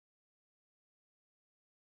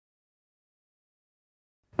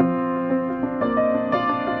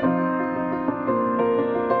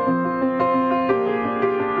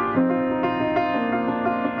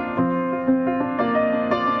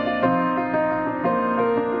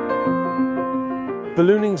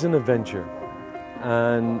Ballooning's an adventure,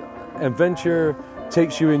 and adventure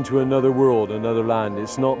takes you into another world, another land.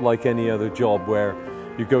 It's not like any other job where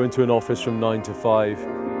you go into an office from 9 to 5.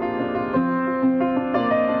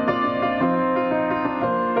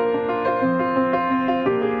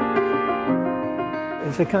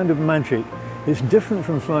 It's a kind of magic. It's different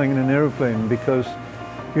from flying in an aeroplane because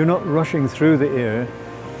you're not rushing through the air,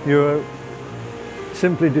 you're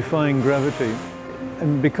simply defying gravity.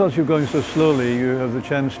 And because you're going so slowly, you have the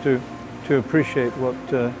chance to appreciate what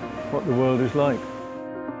the world is like.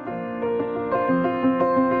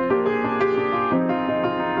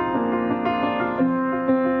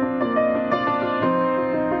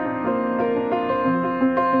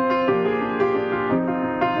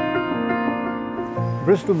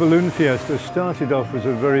 Bristol Balloon Fiesta started off as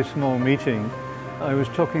a very small meeting. I was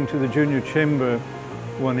talking to the junior chamber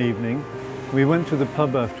one evening. We went to the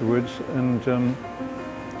pub afterwards, and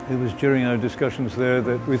it was during our discussions there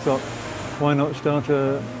that we thought, why not start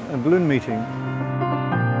a balloon meeting?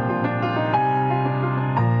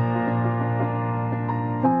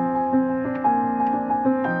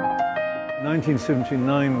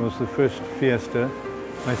 1979 was the first fiesta.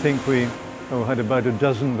 I think we had about a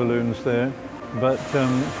dozen balloons there, but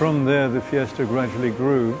from there the fiesta gradually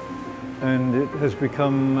grew, and it has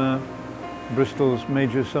become Bristol's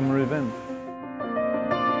major summer event.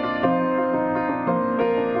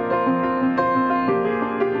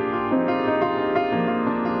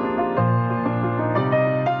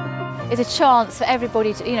 It's a chance for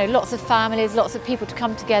everybody to, lots of families, lots of people to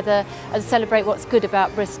come together and celebrate what's good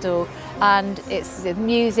about Bristol. And it's the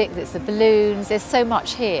music, it's the balloons, there's so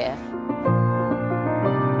much here.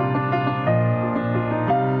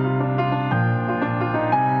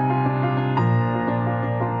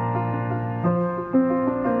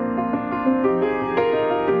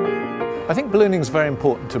 I think ballooning is very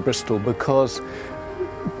important to Bristol because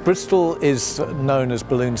Bristol is known as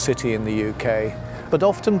Balloon City in the UK. But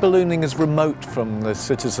often ballooning is remote from the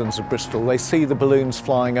citizens of Bristol. They see the balloons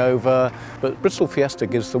flying over, but Bristol Fiesta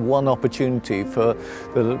gives the one opportunity for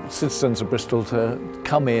the citizens of Bristol to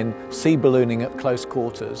come in, see ballooning at close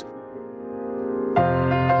quarters.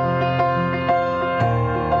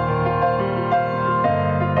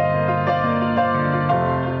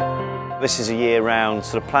 This is a year-round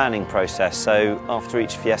sort of planning process, so after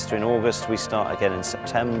each fiesta in August we start again in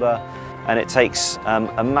September, and it takes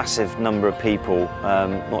a massive number of people,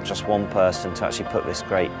 not just one person, to actually put this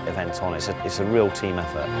great event on. It's a real team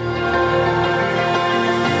effort.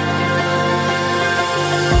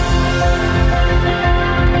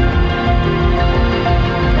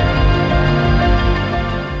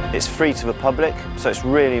 It's free to the public, so it's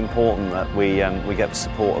really important that we get the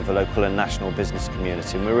support of the local and national business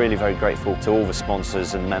community, and we're really very grateful to all the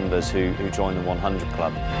sponsors and members who join the 100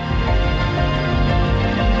 Club.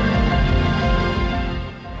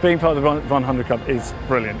 Being part of the 100 Club is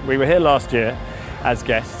brilliant. We were here last year as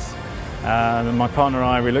guests, and my partner and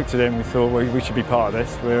I, we looked at it and we thought, well, we should be part of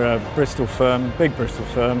this. We're a Bristol firm, big Bristol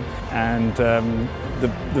firm, and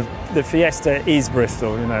the Fiesta is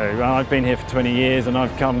Bristol, I've been here for 20 years and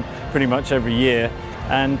I've come pretty much every year,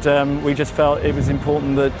 and we just felt it was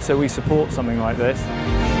important that we support something like this.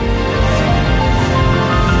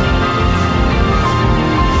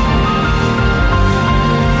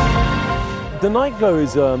 The night glow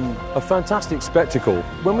is a fantastic spectacle.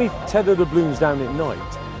 When we tether the balloons down at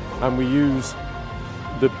night and we use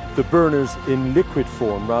the burners in liquid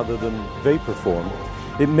form rather than vapor form,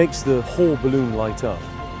 it makes the whole balloon light up.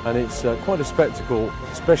 And it's quite a spectacle,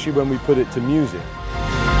 especially when we put it to music.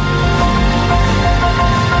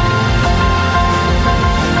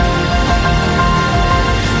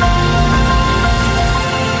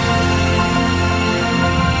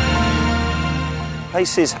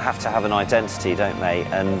 Places have to have an identity, don't they?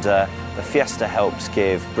 And the Fiesta helps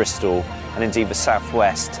give Bristol, and indeed the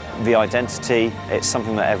Southwest, the identity. It's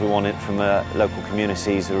something that everyone from the local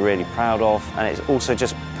communities are really proud of, and it also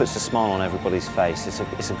just puts a smile on everybody's face.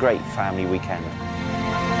 It's a great family weekend.